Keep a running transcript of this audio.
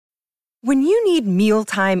When you need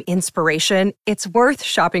mealtime inspiration, it's worth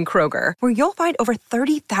shopping Kroger, where you'll find over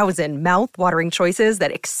 30,000 mouth-watering choices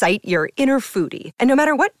that excite your inner foodie. And no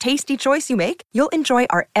matter what tasty choice you make, you'll enjoy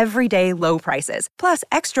our everyday low prices, plus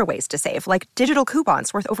extra ways to save, like digital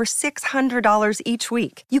coupons worth over $600 each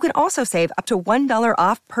week. You can also save up to $1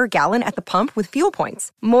 off per gallon at the pump with fuel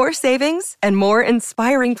points. More savings and more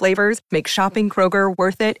inspiring flavors make shopping Kroger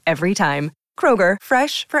worth it every time. Kroger,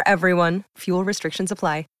 fresh for everyone. Fuel restrictions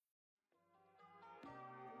apply.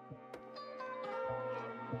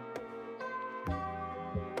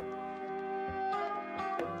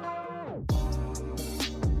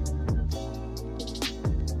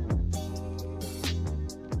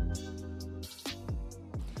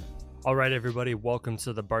 All right, everybody, welcome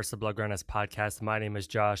to the Barca Blaugranas podcast. My name is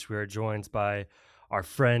Josh. We are joined by our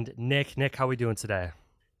friend Nick. Nick, how are we doing today?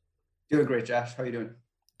 Doing great, Josh. How are you doing?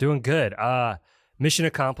 Doing good. Mission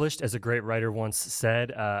accomplished, as a great writer once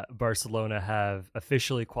said. Barcelona have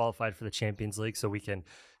officially qualified for the Champions League, so we can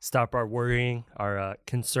stop our worrying, our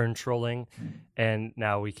concern trolling, and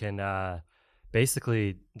now we can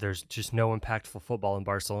basically, there's just no impactful football in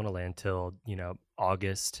Barcelona land till,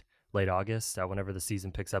 August. Late August, whenever the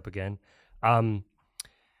season picks up again. There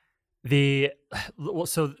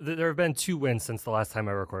have been 2 wins since the last time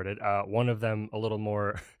I recorded. One of them a little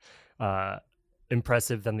more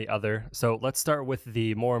impressive than the other. So let's start with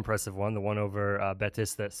the more impressive one, the one over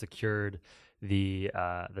Betis that secured the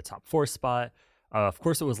top 4 spot. Of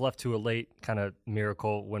course, it was left to a late kind of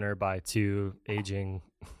miracle winner by 2 aging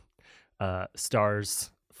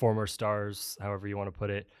stars, former stars, however you want to put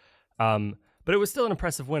it. But it was still an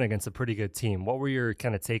impressive win against a pretty good team. What were your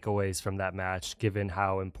kind of takeaways from that match, given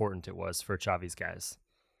how important it was for Xavi's guys?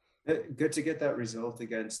 Good to get that result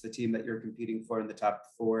against the team that you're competing for in the top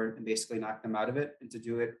 4 and basically knock them out of it, and to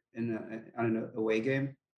do it on an away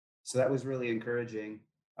game. So that was really encouraging.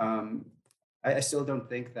 I still don't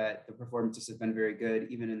think that the performances have been very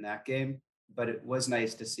good, even in that game. But it was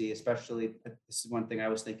nice to see, especially, this is one thing I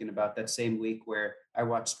was thinking about that same week where I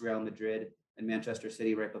watched Real Madrid and Manchester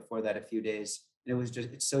City right before that a few days. And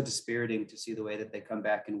it's so dispiriting to see the way that they come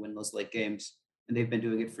back and win those late games. And they've been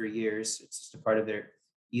doing it for years. It's just a part of their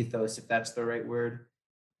ethos, if that's the right word.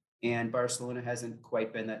 And Barcelona hasn't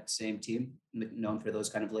quite been that same team, known for those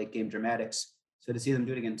kind of late game dramatics. So to see them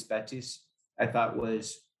do it against Betis, I thought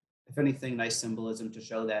was, if anything, nice symbolism to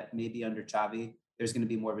show that maybe under Xavi, there's going to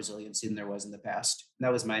be more resiliency than there was in the past. And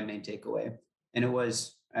that was my main takeaway. And it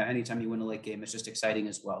was, anytime you win a late game, it's just exciting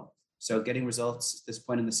as well. So getting results at this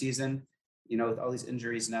point in the season, with all these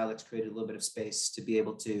injuries now, that's created a little bit of space to be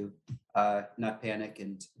able to not panic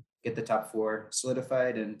and get the top 4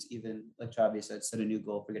 solidified, and even, like Xavi said, set a new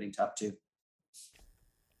goal for getting top 2.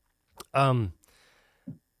 I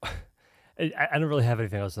don't really have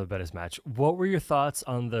anything else on the Betis match. What were your thoughts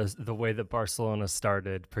on the way that Barcelona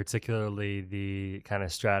started, particularly the kind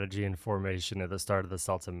of strategy and formation at the start of the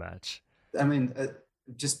Celta match? I mean,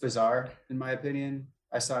 just bizarre, in my opinion.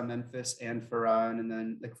 I saw Memphis and Ferran, and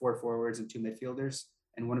then like 4 forwards and 2 midfielders.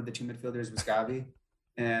 And one of the 2 midfielders was Gavi.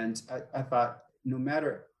 And I thought, no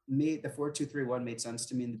matter me, the 4-2-3-1 made sense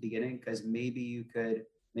to me in the beginning, because maybe you could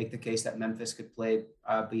make the case that Memphis could play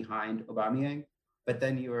behind Aubameyang. But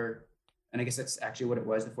then and I guess that's actually what it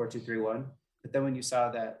was, the 4-2-3-1. But then when you saw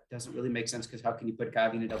that doesn't really make sense, because how can you put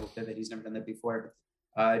Gavi in a double pivot? He's never done that before.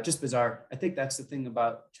 Just bizarre. I think that's the thing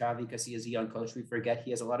about Xavi, because he is a young coach. We forget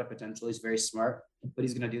he has a lot of potential. He's very smart, but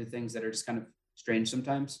he's going to do things that are just kind of strange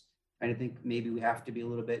sometimes. And I think maybe we have to be a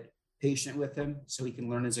little bit patient with him so he can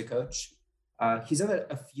learn as a coach. He's done it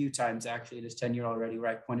a few times actually in his tenure already,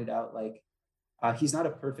 where I pointed out, he's not a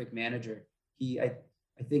perfect manager. I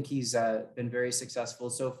think he's been very successful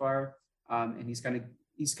so far, and he's kind of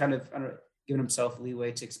I don't know, given himself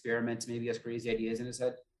leeway to experiment. Maybe he has crazy ideas in his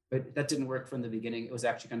head. But that didn't work from the beginning. It was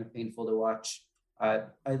actually kind of painful to watch.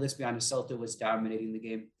 Let's be honest, Celta was dominating the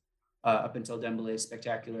game up until Dembele's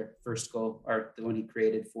spectacular first goal, or the one he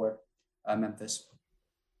created for Memphis.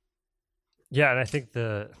 Yeah, and I think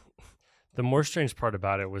the more strange part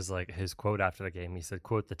about it was like his quote after the game. He said,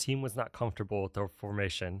 quote, "The team was not comfortable with their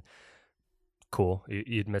formation." Cool,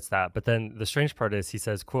 he admits that. But then the strange part is he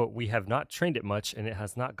says, quote, "We have not trained it much and it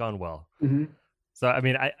has not gone well." Mm-hmm. So, I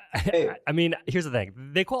mean, I mean, here's the thing.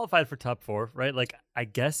 They qualified for top 4, right? Like, I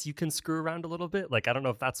guess you can screw around a little bit. Like, I don't know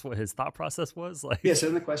if that's what his thought process was. Like, yeah, so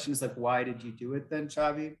then the question is, why did you do it then,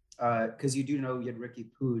 Xavi? Because you do know you had Riqui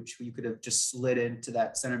Puig, who you could have just slid into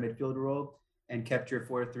that center midfield role and kept your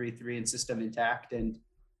 4-3-3 and system intact. And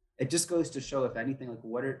it just goes to show, if anything,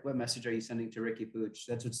 what message are you sending to Riqui Puig?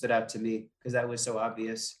 That's what stood out to me, because that was so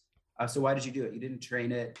obvious. So why did you do it? You didn't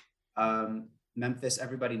train it. Memphis,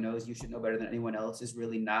 everybody knows, you should know better than anyone else, is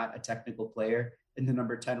really not a technical player in the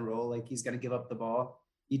number 10 role. Like, he's going to give up the ball.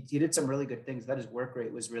 He did some really good things. That his work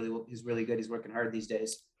rate was he's really good. He's working hard these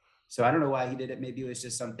days. So I don't know why he did it. Maybe it was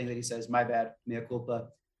just something that he says, my bad, mea culpa.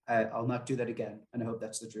 I'll not do that again. And I hope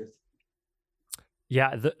that's the truth.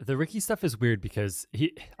 Yeah, the Ricky stuff is weird because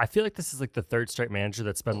I feel like this is like the third straight manager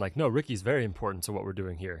that's been like, no, Ricky's very important to what we're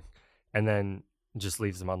doing here. And then just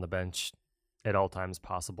leaves him on the bench at all times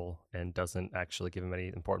possible and doesn't actually give him any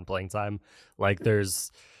important playing time. Like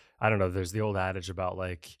there's the old adage about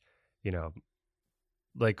like,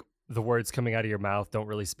 like the words coming out of your mouth don't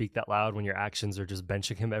really speak that loud when your actions are just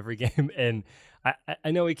benching him every game. And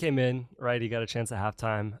I know he came in, right? He got a chance at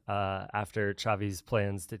halftime after Xavi's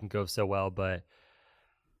plans didn't go so well, but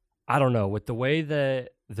I don't know, with the way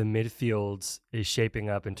that the midfield is shaping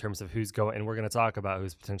up in terms of who's going, and we're going to talk about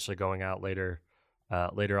who's potentially going out later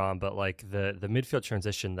on, but like the midfield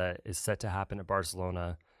transition that is set to happen at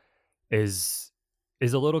Barcelona is a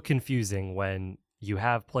little confusing when you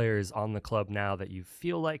have players on the club now that you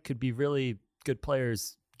feel like could be really good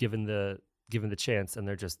players given the chance, and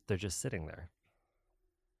they're just sitting there.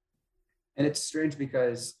 And it's strange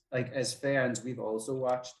because, like, as fans, we've also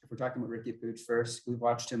watched, if we're talking about Riqui Puig first, we've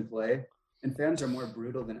watched him play, and fans are more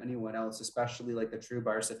brutal than anyone else, especially like the true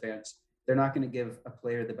Barca fans. They're not going to give a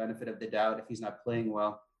player the benefit of the doubt if he's not playing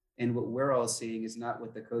well. And what we're all seeing is not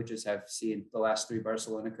what the coaches have seen, the last three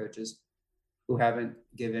Barcelona coaches who haven't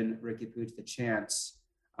given Riqui Puig the chance.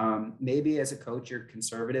 Maybe as a coach, you're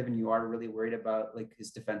conservative and you are really worried about like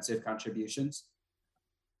his defensive contributions.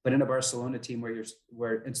 But in a Barcelona team where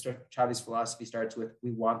Xavi's philosophy starts with, we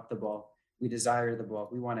want the ball, we desire the ball,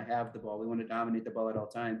 we want to have the ball, we want to dominate the ball at all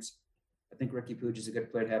times. I think Riqui Puig is a good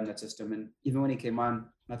player to have in that system. And even when he came on, I'm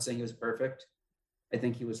not saying he was perfect. I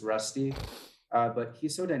think he was rusty, but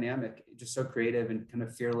he's so dynamic, just so creative and kind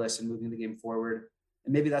of fearless in moving the game forward.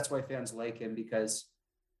 And maybe that's why fans like him, because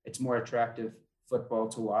it's more attractive football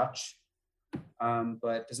to watch.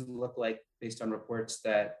 But it doesn't look like, based on reports,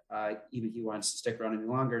 that even he wants to stick around any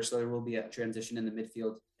longer. So there will be a transition in the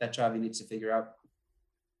midfield that Xavi needs to figure out.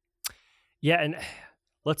 Yeah, and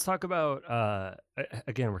let's talk about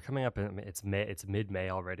again. We're coming up. It's mid-May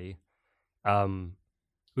already. Ousmane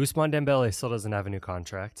Dembele still doesn't have a new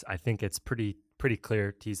contract. I think it's pretty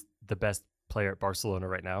clear he's the best player at Barcelona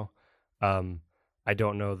right now. I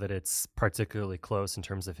don't know that it's particularly close in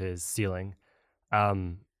terms of his ceiling.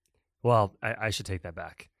 Well, I should take that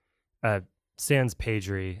back. Sans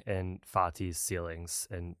Pedri and Fati's ceilings,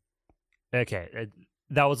 and okay,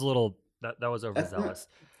 that was a little that was overzealous.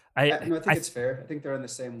 I think it's fair. I think they're on the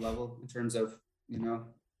same level in terms of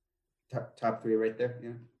top three right there.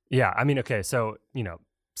 Yeah. Yeah, I mean, okay, so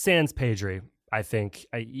Sans Pedri, I think,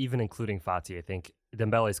 even including Fati, I think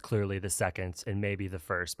Dembele is clearly the second and maybe the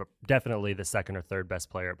first, but definitely the second or third best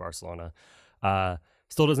player at Barcelona.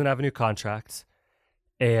 Still doesn't have a new contract.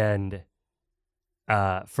 And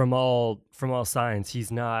from all signs,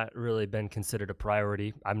 he's not really been considered a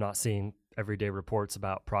priority. I'm not seeing everyday reports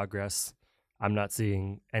about progress. I'm not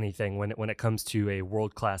seeing anything when it comes to a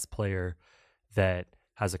world-class player that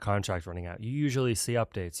has a contract running out. You usually see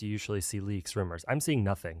updates. You usually see leaks, rumors. I'm seeing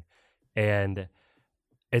nothing. And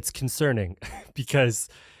it's concerning because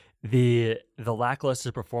the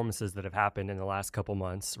lackluster performances that have happened in the last couple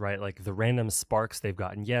months, right? Like the random sparks they've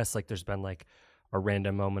gotten. Yes, like there's been like a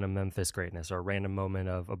random moment of Memphis greatness or a random moment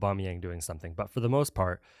of Aubameyang doing something. But for the most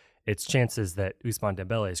part, it's chances that Ousmane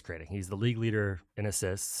Dembele is creating. He's the league leader in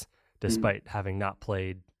assists, despite having not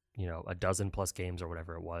played, a dozen plus games or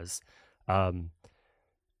whatever it was.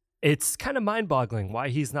 It's kind of mind-boggling why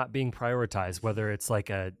he's not being prioritized, whether it's like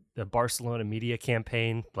a Barcelona media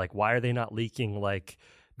campaign, like why are they not leaking like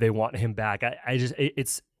they want him back?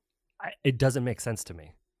 It doesn't make sense to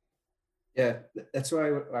me. Yeah, that's what I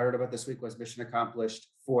wrote about this week was mission accomplished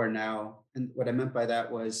for now. And what I meant by that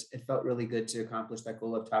was it felt really good to accomplish that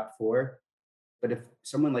goal of top four. But if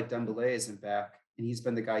someone like Dembele isn't back and he's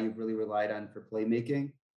been the guy you've really relied on for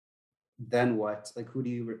playmaking, then what? Like,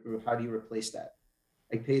 how do you replace that?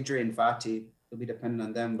 Like Pedri and Fati, it'll be dependent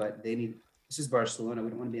on them, but this is Barcelona. We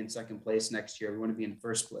don't want to be in second place next year. We want to be in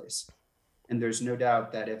first place. And there's no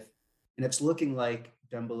doubt that it's looking like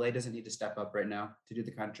Dembele doesn't need to step up right now to do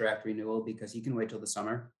the contract renewal because he can wait till the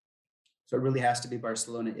summer. So it really has to be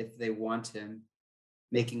Barcelona if they want him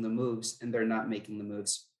making the moves, and they're not making the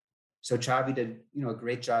moves. So Xavi did, a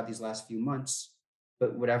great job these last few months,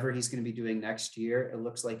 but whatever he's going to be doing next year, it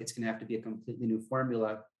looks like it's going to have to be a completely new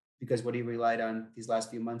formula because what he relied on these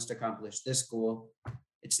last few months to accomplish this goal,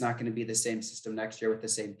 it's not going to be the same system next year with the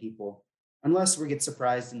same people, unless we get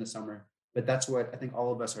surprised in the summer. But that's what I think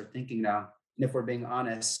all of us are thinking now. And if we're being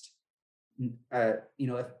honest,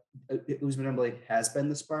 if Ousmane Dembele has been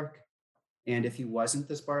the spark, and if he wasn't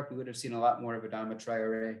the spark, we would have seen a lot more of Adama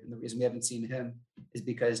Traore. And the reason we haven't seen him is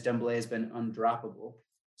because Dembele has been undroppable.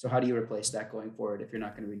 So how do you replace that going forward if you're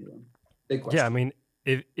not going to renew him? Big question. Yeah, I mean,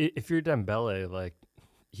 if you're Dembele, like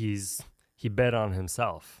he bet on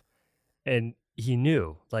himself, and he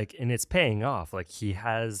knew, like, and it's paying off. Like he's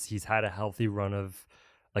had a healthy run of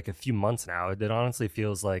like a few months now. It honestly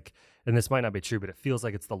feels like, and this might not be true, but it feels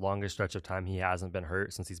like it's the longest stretch of time he hasn't been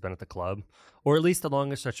hurt since he's been at the club, or at least the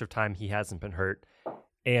longest stretch of time he hasn't been hurt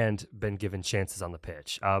and been given chances on the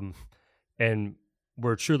pitch. And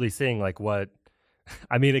we're truly seeing like what,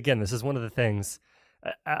 I mean, again, this is one of the things,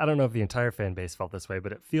 I don't know if the entire fan base felt this way,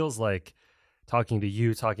 but it feels like talking to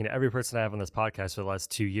you, talking to every person I have on this podcast for the last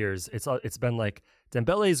 2 years, it's been like,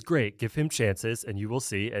 Dembele is great, give him chances and you will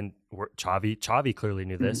see. And Xavi clearly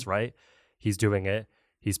knew this, right? He's doing it.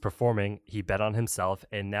 He's performing. He bet on himself.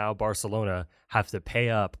 And now Barcelona have to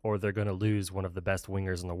pay up or they're going to lose one of the best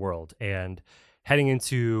wingers in the world. And heading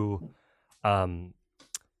into a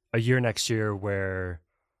year next year where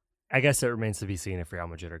I guess it remains to be seen if Real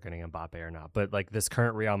Madrid are getting Mbappe or not. But like this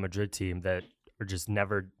current Real Madrid team that are just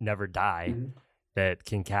never die, that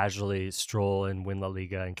can casually stroll and win La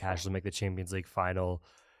Liga and casually make the Champions League final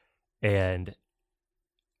and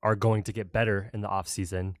are going to get better in the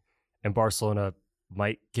offseason, and Barcelona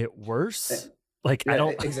might get worse. Like, yeah, I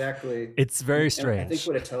don't exactly. It's very strange. And I think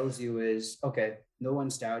what it tells you is, okay, no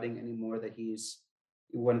one's doubting anymore that he's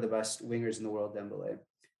one of the best wingers in the world, Dembele.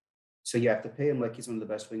 So you have to pay him like he's one of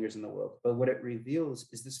the best wingers in the world. But what it reveals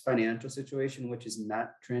is this financial situation, which is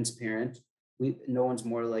not transparent. No one's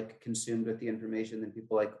more like consumed with the information than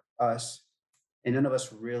people like us. And none of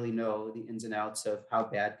us really know the ins and outs of how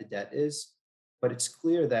bad the debt is. But it's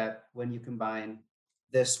clear that when you combine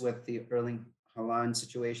this with the Erling Haaland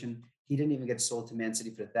situation, he didn't even get sold to Man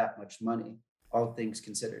City for that much money, all things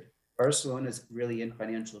considered. Barcelona is really in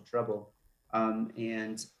financial trouble.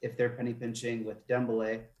 And if they're penny pinching with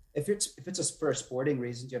Dembele, if it's for sporting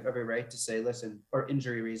reasons, you have every right to say, listen, or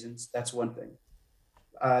injury reasons, that's one thing.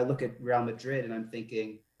 I look at Real Madrid and I'm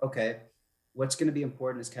thinking, okay, what's going to be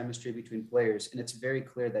important is chemistry between players. And it's very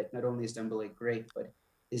clear that not only is Dembele great, but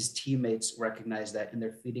his teammates recognize that and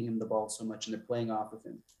they're feeding him the ball so much and they're playing off of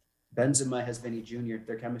him. Benzema has Vinny Jr.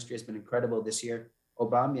 Their chemistry has been incredible this year.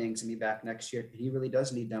 Aubameyang's going to be back next year. He really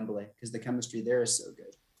does need Dembele because the chemistry there is so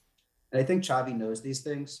good. And I think Xavi knows these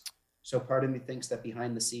things. So part of me thinks that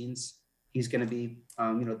behind the scenes, he's going to be,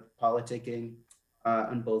 politicking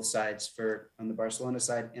on both sides, on the Barcelona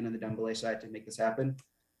side and on the Dembele side, to make this happen.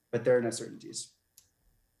 But there are no certainties.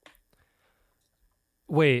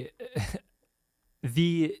 Wait,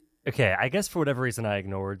 I guess for whatever reason I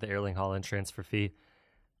ignored the Erling Haaland transfer fee.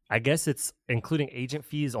 I guess it's including agent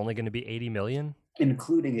fees only going to be 80 million.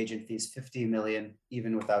 Including agent fees, 50 million,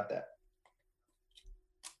 even without that.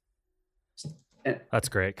 That's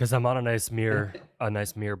great, because I'm on a nice Mirror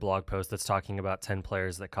blog post that's talking about 10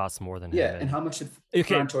 players that cost more than him. Yeah, and how much did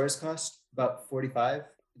Ferran Torres cost? About 45,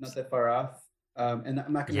 not that far off. And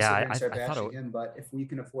I'm not going to sit here and start bashing him, but if we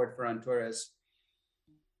can afford Ferran Torres,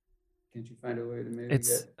 can't you find a way to maybe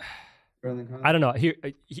get Erling Haaland? I don't know.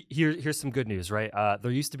 Here's some good news, right? There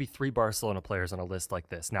used to be 3 Barcelona players on a list like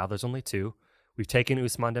this. Now there's only 2. We've taken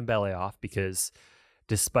Ousmane Dembele off because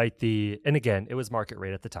despite and again, it was market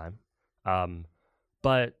rate at the time.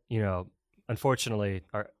 But, unfortunately,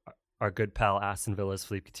 our good pal Aston Villa's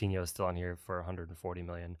Philippe Coutinho is still on here for 140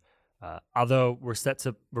 million. Although we're set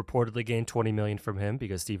to reportedly gain 20 million from him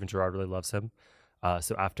because Steven Gerrard really loves him.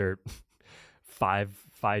 So after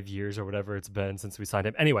five years or whatever it's been since we signed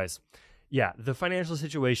him. Anyways, yeah, the financial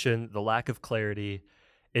situation, the lack of clarity,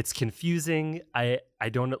 it's confusing. I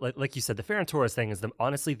don't, like you said, the Ferran Torres thing is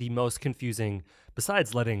honestly the most confusing,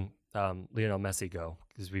 besides letting Lionel Messi go,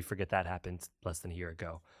 because we forget that happened less than a year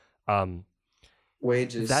ago.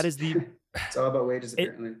 Wages. That is it's all about wages,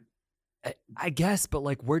 apparently. I guess, but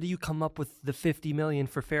like, where do you come up with the 50 million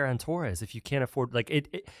for Ferran Torres if you can't afford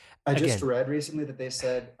I just read recently that they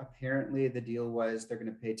said apparently the deal was they're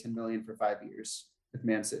going to pay 10 million for 5 years with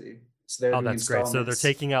Man City. So that's great. So they're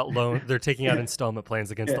taking out they're taking out installment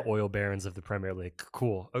plans against the oil barons of the Premier League.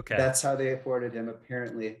 Cool. Okay. That's how they afforded him,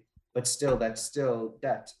 apparently. But still, that's still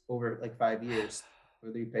debt over like 5 years.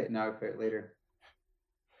 Whether you pay it now or pay it later.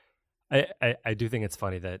 I do think it's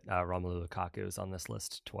funny that Romelu Lukaku is on this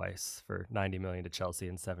list twice for 90 million to Chelsea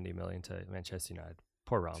and 70 million to Manchester United.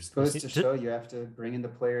 Poor Rom. Just goes to show you have to bring in the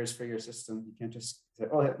players for your system. You can't just say,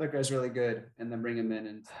 "Oh, that guy's really good," and then bring him in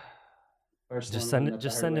and just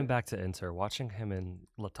send him back to Inter. Watching him in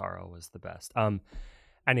Lautaro was the best.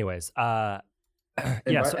 Anyways, And,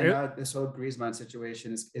 Yeah. by, So and now this whole Griezmann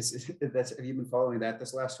situation that's, have you been following that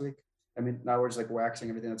this last week? I mean, now we're just like waxing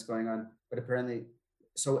everything that's going on, but apparently,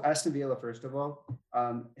 so Aston Villa, first of all,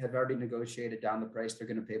 have already negotiated down the price they're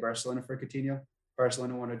going to pay Barcelona for Coutinho.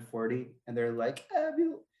 Barcelona wanted 40, and they're like,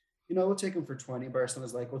 we'll take him for 20.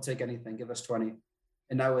 Barcelona's like, we'll take anything, give us 20.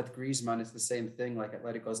 And now with Griezmann, it's the same thing. Like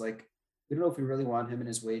Atletico's like, we don't know if we really want him and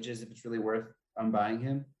his wages, if it's really worth buying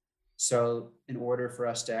him. So in order for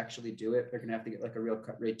us to actually do it, they're going to have to get like a real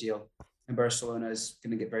cut rate deal. And Barcelona is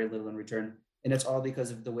going to get very little in return. And it's all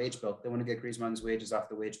because of the wage bill. They want to get Griezmann's wages off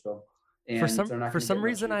the wage bill. And they're not for going to some get much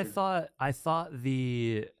reason, in I return. thought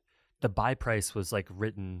the buy price was like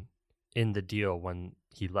written in the deal when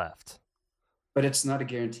he left. But it's not a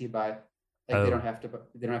guarantee buy. Like Oh. they don't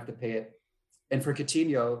have to pay it. And for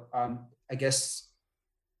Coutinho, I guess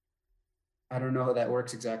I don't know how that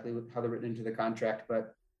works exactly, how they're written into the contract,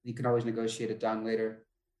 but you can always negotiate it down later,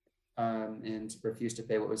 and refuse to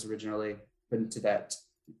pay what was originally put into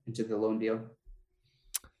the loan deal.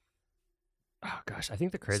 Oh gosh, I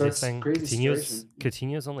think the So craziest it's a thing, crazy situation.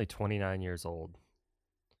 Coutinho's only 29 years old.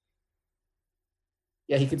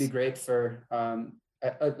 Yeah, he could be great for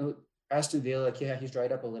Aston Villa. Like, yeah, he's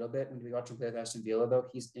dried up a little bit. When we watch him play with Aston Villa, though,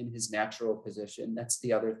 he's in his natural position. That's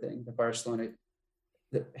the other thing. The Barcelona,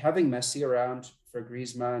 having Messi around for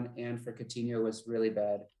Griezmann and for Coutinho was really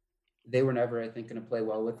bad. They were never, I think, going to play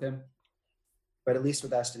well with him. But at least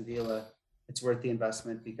with Aston Villa, it's worth the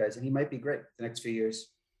investment and he might be great the next few years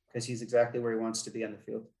because he's exactly where he wants to be on the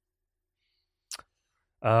field.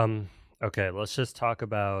 Okay, let's just talk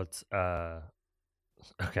about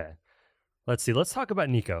okay. Let's see. Let's talk about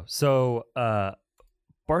Nico. So,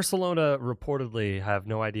 Barcelona reportedly have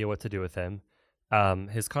no idea what to do with him.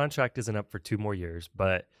 His contract isn't up for 2 more years,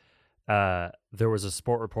 but there was a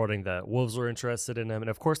sport reporting that Wolves were interested in him. And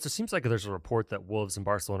of course, there seems like there's a report that Wolves and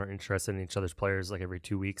Barcelona are interested in each other's players like every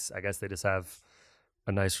 2 weeks. I guess they just have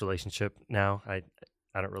a nice relationship now. I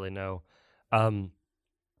don't really know.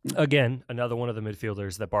 Again, another one of the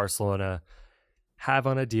midfielders that Barcelona have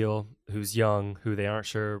on a deal, who's young, who they aren't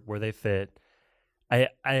sure where they fit.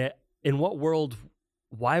 In what world,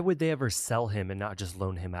 why would they ever sell him and not just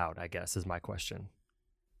loan him out, I guess, is my question.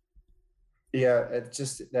 Yeah, it's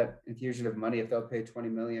just that infusion of money. If they'll pay 20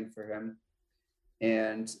 million for him,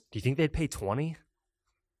 and do you think they'd pay 20?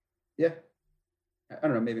 Yeah, I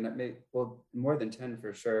don't know, maybe not, well, more than 10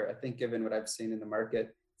 for sure. I think given what I've seen in the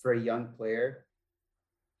market for a young player,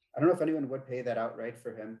 I don't know if anyone would pay that outright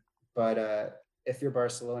for him, but if you're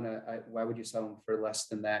Barcelona, why would you sell him for less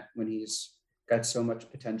than that when he's got so much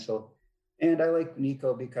potential? And I like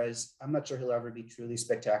Nico because I'm not sure he'll ever be truly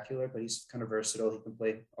spectacular, but he's kind of versatile. He can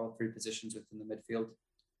play all 3 positions within the midfield,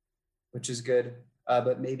 which is good.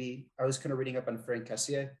 But maybe I was kind of reading up on Frank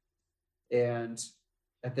Kessié, and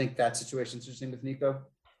I think that situation's interesting with Nico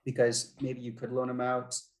because maybe you could loan him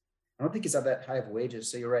out. I don't think he's at that high of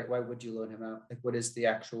wages. So you're right. Why would you loan him out? Like, what is the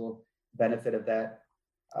actual benefit of that?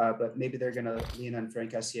 But maybe they're going to lean on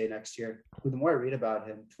Frank Kessié next year. The more I read about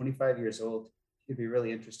him, 25 years old, he'd be a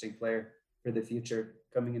really interesting player for the future,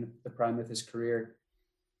 coming in the prime of his career.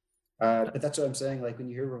 But that's what I'm saying. Like when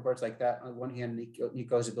you hear reports like that, on one hand,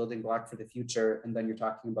 Nico is a building block for the future, and then you're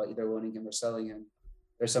talking about either loaning him or selling him.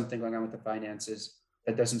 There's something going on with the finances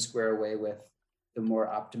that doesn't square away with the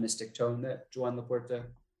more optimistic tone that Joan Laporta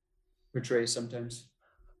portrays sometimes.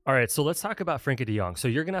 All right, so let's talk about Frenkie de Jong. So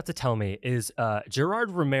you're gonna have to tell me: is Gerard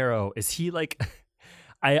Romero? Is he like?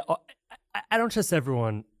 I don't trust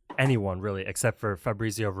anyone really, except for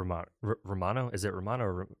Fabrizio Romano. Is it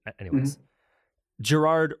Romano? Anyways,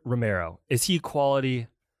 Gerard Romero, is he a quality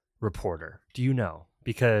reporter? Do you know?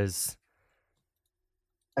 Because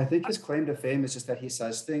I think his claim to fame is just that he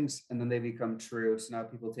says things and then they become true. So now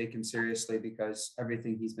people take him seriously because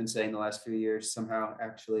everything he's been saying the last few years somehow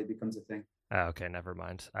actually becomes a thing. Okay, never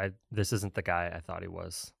mind. This isn't the guy I thought he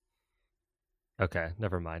was. Okay,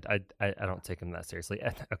 never mind. I don't take him that seriously.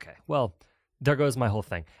 Okay, well, there goes my whole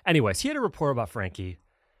thing. Anyways, he had a report about Frankie.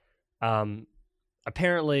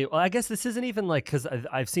 Apparently, well, I guess this isn't even like, because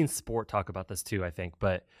I've seen Sport talk about this too, I think,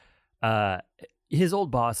 but his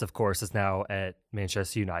old boss, of course, is now at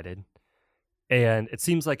Manchester United. And it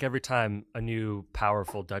seems like every time a new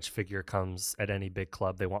powerful Dutch figure comes at any big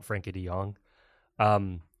club, they want Frenkie de Jong.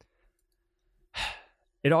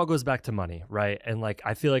 It all goes back to money, right? And like,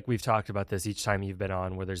 I feel like we've talked about this each time you've been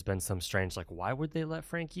on, where there's been some strange, like, why would they let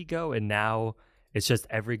Frankie go? And now it's just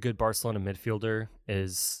every good Barcelona midfielder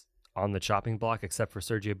is on the chopping block except for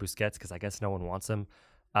Sergio Busquets, because I guess no one wants him.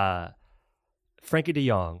 Frenkie de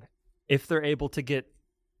Jong, if they're able to get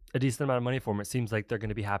a decent amount of money for him, it seems like they're going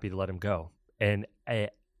to be happy to let him go. And I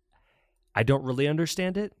don't really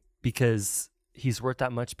understand it, because he's worth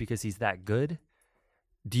that much because he's that good?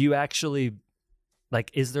 Do you actually,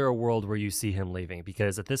 like, is there a world where you see him leaving?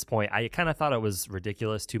 Because at this point, I kind of thought it was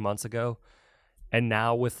ridiculous 2 months ago. And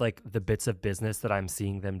now with like the bits of business that I'm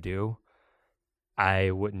seeing them do,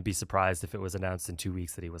 I wouldn't be surprised if it was announced in 2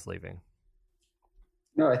 weeks that he was leaving.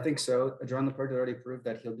 No, I think so. Joan Laporta already proved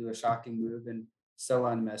that he'll do a shocking move and sell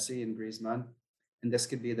on Messi and Griezmann. And this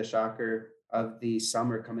could be the shocker of the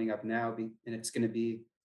summer coming up now. And it's going to be,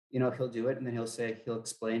 he'll do it and then he'll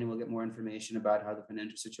explain and we'll get more information about how the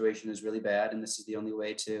financial situation is really bad. And this is the only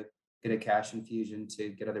way to get a cash infusion to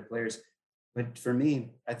get other players. But for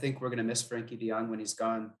me, I think we're going to miss Frankie de Jong when he's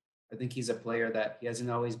gone. I think he's a player that he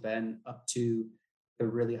hasn't always been up to the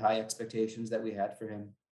really high expectations that we had for him.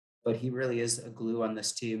 But he really is a glue on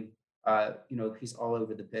this team. He's all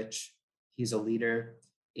over the pitch. He's a leader.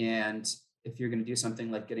 And if you're going to do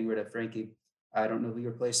something like getting rid of Frankie, I don't know who you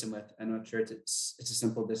replace him with. I'm not sure it's as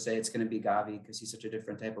simple to say it's going to be Gavi because he's such a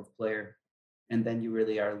different type of player. And then you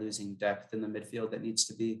really are losing depth in the midfield that needs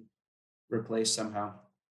to be replaced somehow.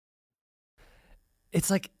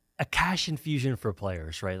 It's like a cash infusion for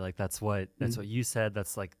players, right? Like that's what you said.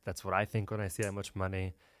 That's what I think when I see that much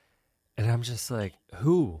money. And I'm just like,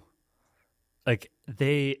 who? Like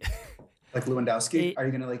they like Lewandowski. Are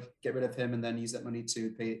you gonna like get rid of him and then use that money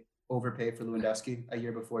to overpay for Lewandowski a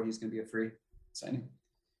year before he's gonna be a free signing?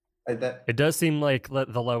 It does seem like the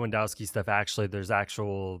Lewandowski stuff actually there's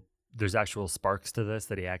actual sparks to this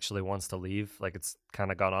that he actually wants to leave. Like it's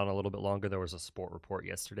kind of gone on a little bit longer. There was a sport report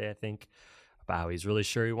yesterday, I think, about how he's really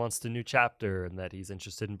sure he wants a new chapter and that he's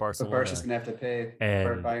interested in Barcelona. But Barca's gonna have to pay.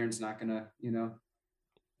 And Bayern's not gonna,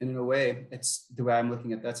 And in a way, it's the way I'm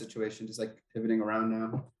looking at that situation, just like pivoting around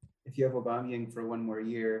now. If you have Aubameyang for one more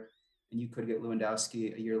year and you could get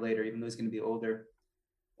Lewandowski a year later, even though he's going to be older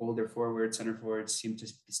forwards, center forwards seem to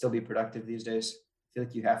still be productive these days. I feel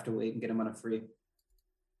like you have to wait and get him on a free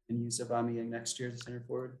and use Aubameyang next year as a center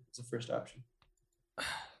forward as a first option.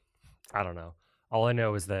 I don't know. All I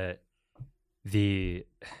know is that the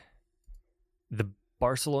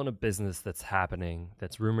Barcelona business that's happening,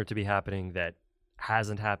 that's rumored to be happening, that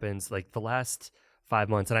hasn't happened like the last 5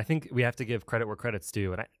 months. And I think we have to give credit where credit's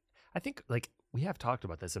due. And I think like we have talked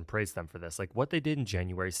about this and praised them for this. Like what they did in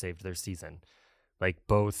January saved their season. Like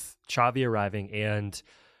both Xavi arriving and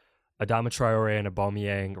Adama Traore and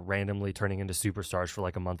Aubameyang randomly turning into superstars for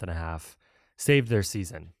like a month and a half saved their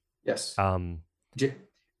season. Yes.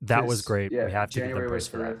 That was great. Yeah, we have to January give them was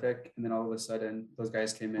horrific. And then all of a sudden those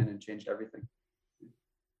guys came in and changed everything.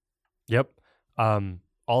 Yep.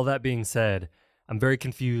 All that being said, I'm very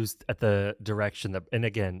confused at the direction that, and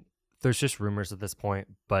again, there's just rumors at this point,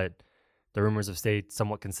 but the rumors have stayed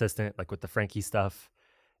somewhat consistent, like with the Frankie stuff.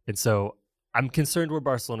 And so I'm concerned where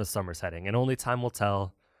Barcelona's summer's heading, and only time will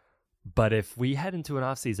tell. But if we head into an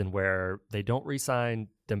offseason where they don't re-sign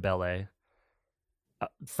Dembele,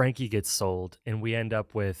 Frankie gets sold, and we end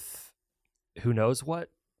up with who knows what,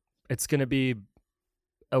 it's going to be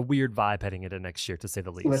a weird vibe heading into next year, to say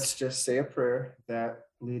the least. Let's just say a prayer that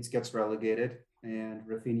Leeds gets relegated and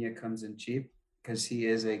Rafinha comes in cheap, because he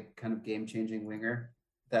is a kind of game-changing winger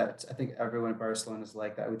that I think everyone in Barcelona is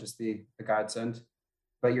like. That would just be a godsend.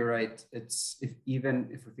 But you're right. It's if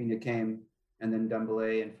Rafinha came and then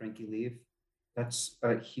Dembele and Frankie leave, that's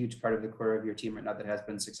a huge part of the core of your team right now that has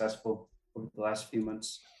been successful over the last few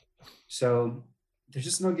months. So there's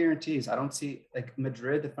just no guarantees. I don't see like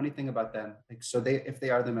Madrid. The funny thing about them, like, so if they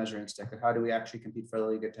are the measuring stick, like how do we actually compete for the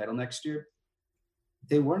La Liga title next year?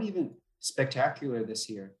 They weren't even spectacular this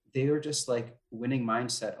year. They were just like winning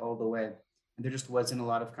mindset all the way. And there just wasn't a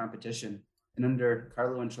lot of competition. And under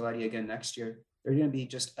Carlo Ancelotti again next year, they're going to be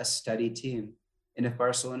just a steady team. And if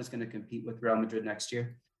Barcelona is going to compete with Real Madrid next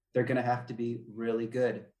year, they're going to have to be really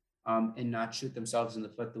good and not shoot themselves in the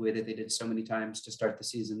foot the way that they did so many times to start the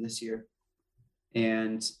season this year.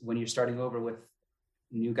 And when you're starting over with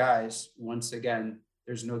new guys, once again,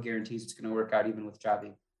 there's no guarantees it's going to work out even with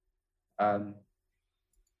Xavi.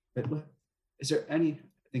 But is there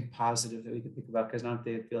anything positive that we can think about? Because now I'm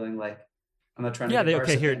feeling like I'm not trying to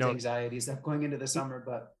get anxieties up going into the summer,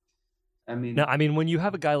 but I mean, when you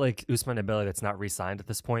have a guy like Ousmane Dembele that's not re-signed at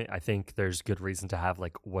this point, I think there's good reason to have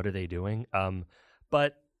like, what are they doing?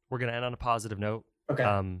 But we're gonna end on a positive note. Okay,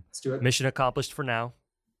 let's do it. Mission accomplished for now.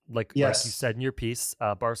 Like you said in your piece,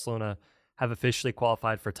 Barcelona have officially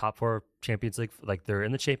qualified for top 4 Champions League. Like they're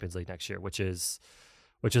in the Champions League next year, which is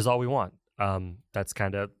all we want. That's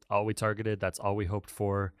kind of all we targeted. That's all we hoped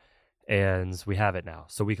for. And we have it now.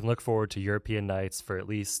 So we can look forward to European nights for at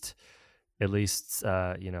least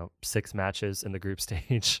 6 matches in the group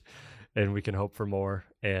stage. and we can hope for more.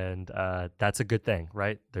 And that's a good thing,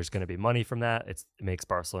 right? There's going to be money from that. It makes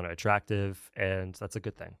Barcelona attractive, and that's a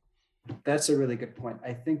good thing. That's a really good point.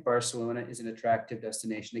 I think Barcelona is an attractive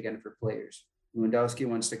destination again for players. Lewandowski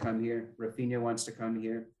wants to come here. Rafinha wants to come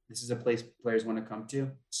here. This is a place players want to come to.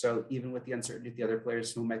 So even with the uncertainty of the other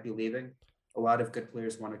players who might be leaving, a lot of good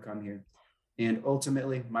players want to come here. And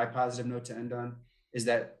ultimately, my positive note to end on is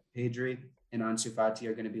that Pedri and Ansu Fati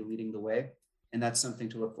are going to be leading the way. And that's something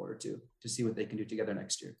to look forward to see what they can do together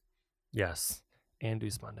next year. Yes. And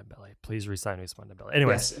Ousmane Dembele. Please resign Ousmane Dembele.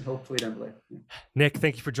 Anyways. Yes, and hopefully Dembele. Yeah. Nick,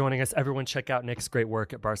 thank you for joining us. Everyone check out Nick's great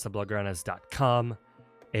work at BarcaBlaugranas.com.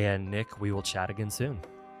 And Nick, we will chat again soon.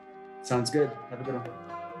 Sounds good. Have a good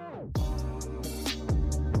one.